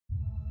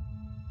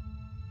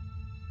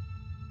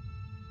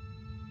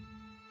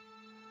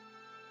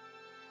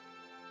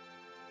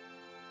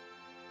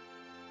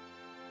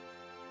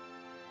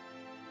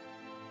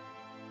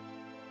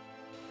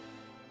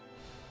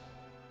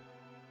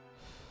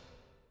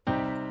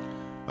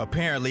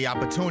Apparently,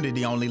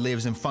 opportunity only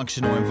lives in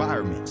functional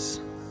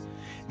environments.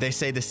 They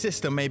say the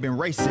system may have been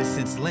racist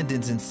since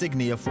Lyndon's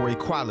insignia for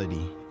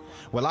equality.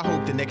 Well, I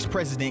hope the next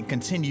president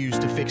continues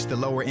to fix the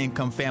lower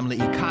income family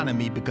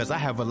economy, because I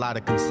have a lot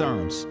of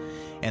concerns,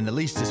 and the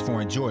least is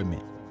for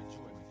enjoyment.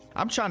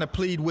 I'm trying to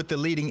plead with the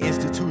leading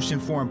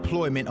institution for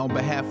employment on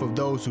behalf of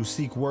those who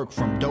seek work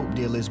from dope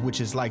dealers,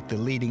 which is like the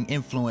leading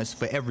influence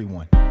for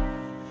everyone.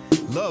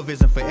 Love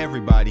isn't for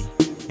everybody,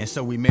 and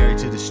so we married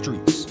to the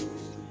streets.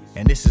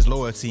 And this is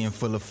loyalty in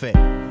full effect.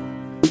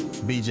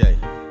 BJ,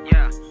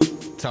 yeah.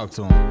 Talk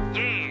to him.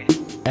 Yeah.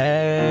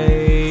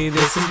 Hey,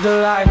 this is the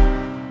life.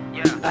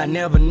 Yeah. I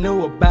never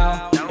knew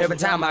about. Every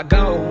time I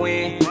go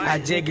in, I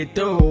just get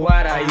through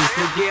what I used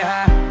to get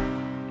high.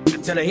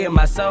 Till I hear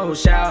my soul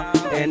shout,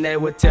 and they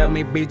would tell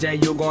me,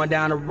 BJ, you going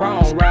down the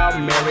wrong route.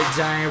 Mary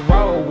Jane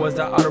Road was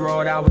the other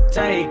road I was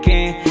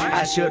taking.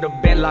 I should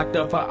have been locked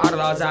up for all the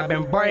laws I've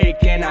been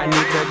breaking. I need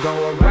to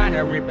go around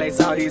and replace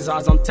all these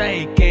laws I'm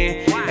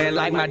taking. And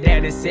like my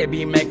daddy said,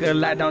 be make a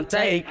lot, don't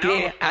take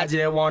it. I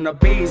just wanna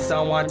be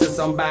someone to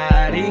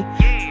somebody,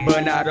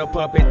 but not a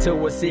puppet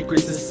to a secret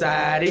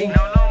society.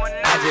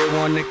 I just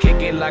wanna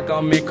kick it like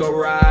I'm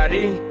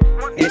McGarry,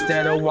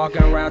 instead of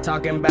walking around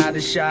talking about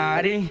the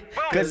shoddy.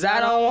 Cause I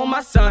don't want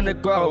my son to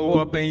grow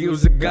up and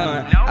use a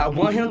gun. I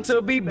want him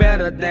to be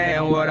better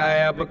than what I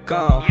have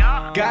become.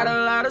 Got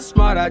a lot of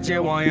smart, I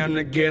just want him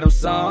to get him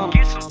some,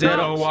 instead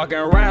of walking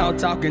around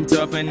talking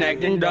tough and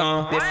acting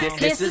dumb.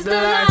 This is the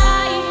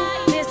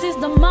life. This is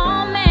the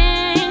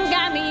moment.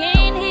 Got me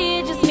in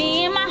here, just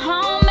me and my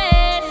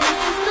homies. This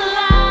is the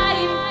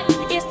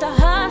life. It's the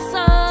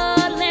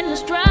hustle and the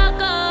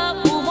struggle.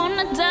 Move on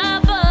the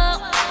double.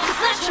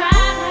 Cause I try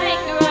to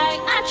make it right.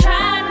 I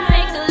try to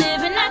make a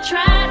living. I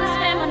try to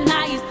spend my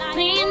nights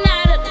clean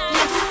out of the.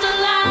 This is the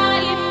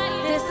life.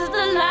 This is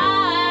the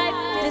life.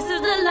 This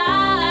is the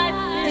life.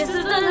 This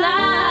is the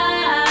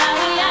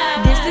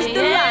life. This is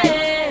the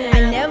life I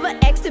never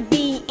asked to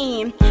be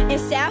in. In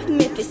South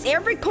Memphis,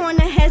 every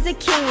corner has a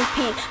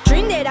kingpin.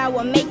 Dream that I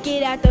would make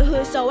it out the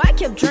hood, so I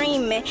kept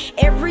dreaming.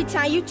 Every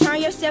time you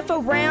turn yourself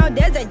around,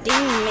 there's a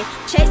demon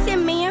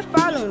chasing me and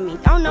following me.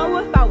 Don't know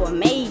if I will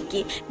make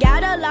it.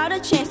 Got a lot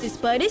of chances,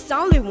 but it's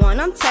only one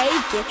I'm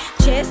taking.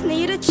 Just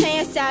need a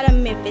chance out of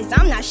Memphis,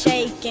 I'm not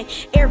shaking.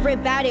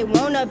 Everybody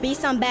wanna be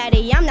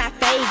somebody, I'm not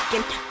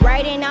faking.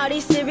 Writing all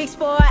these lyrics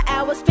for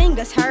hours,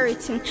 fingers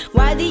hurting.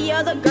 While the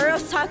other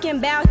girls talking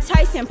about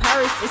Tyson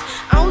purses.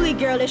 Only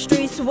girl in the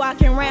streets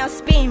walking around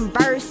spitting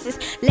verses,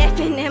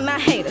 laughing at my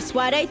haters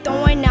while they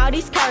throwing all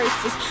these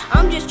curses.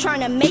 I'm just trying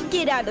to make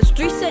it out the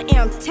streets of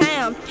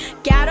M-Town.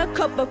 Got a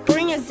couple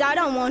friends I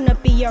don't wanna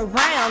be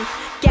around.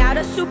 Got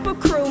a super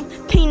crew,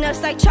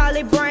 peanuts like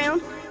Charlie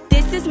Brown.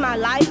 This is my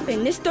life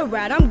and it's the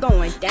route I'm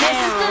going down.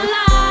 This is the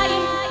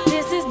life.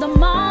 This is the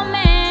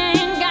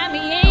moment. Got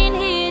me in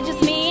here,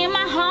 just me and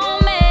my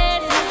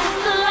homies. This is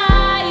the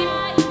life.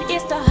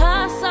 It's the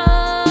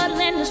hustle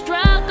and the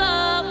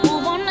struggle.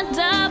 Move on the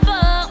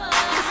double.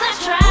 Cause I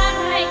try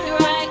to make it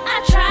right. I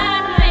try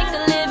to make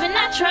a living.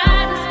 I try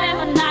to spend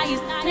my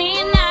nights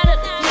clean out of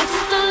the. This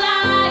is the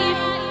life.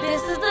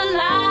 This is the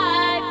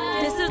life.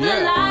 This is the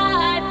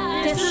life.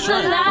 This is the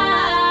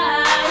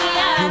life.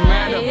 You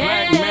mad a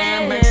black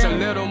man makes a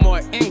little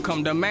more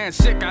income. The man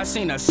sick, I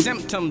seen the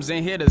symptoms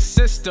and hear the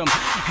system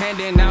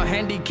handing out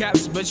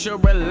handicaps, but you're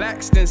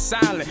relaxed and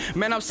silent.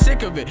 Man, I'm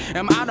sick of it.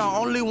 Am I the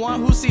only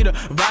one who see the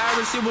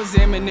virus? It was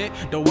imminent.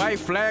 The white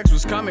flags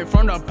was coming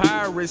from the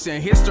pirates,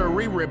 and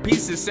history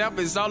repeats itself.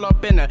 It's all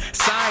up in the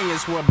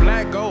science. We're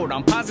black gold.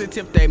 I'm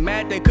positive they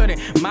mad they couldn't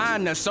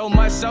mine us, so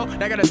much so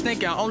they got us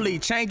thinking only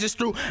changes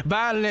through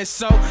violence.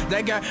 So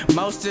they got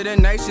most of the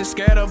nation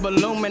scared of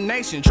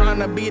illumination, trying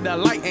to be the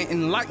light and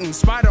enlighten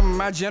spite of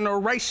my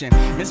generation.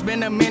 It's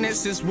been a minute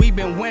since we've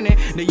been winning,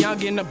 the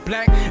young and the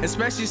black,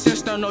 especially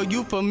since there are no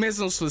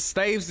euphemisms for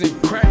slaves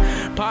and crack.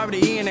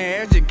 Poverty and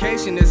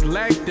education is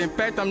lacked. In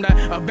fact, I'm not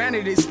a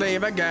vanity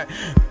slave. I got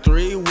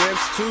 3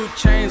 whips, 2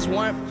 chains,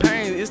 1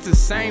 pain. It's the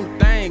same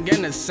thing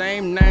and the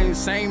same name,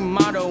 same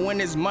motto. When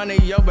it's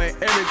money over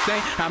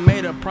everything, I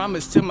made a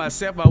promise to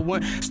myself I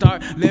wouldn't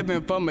start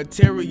living for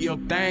material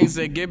things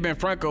that giving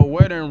Frank a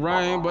wedding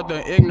ring, but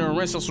the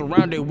ignorance I'm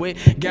surrounded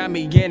with got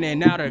me in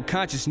and out of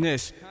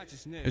consciousness.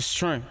 It's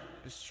Trent.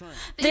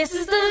 This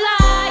is the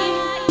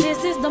life.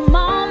 This is the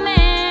moment.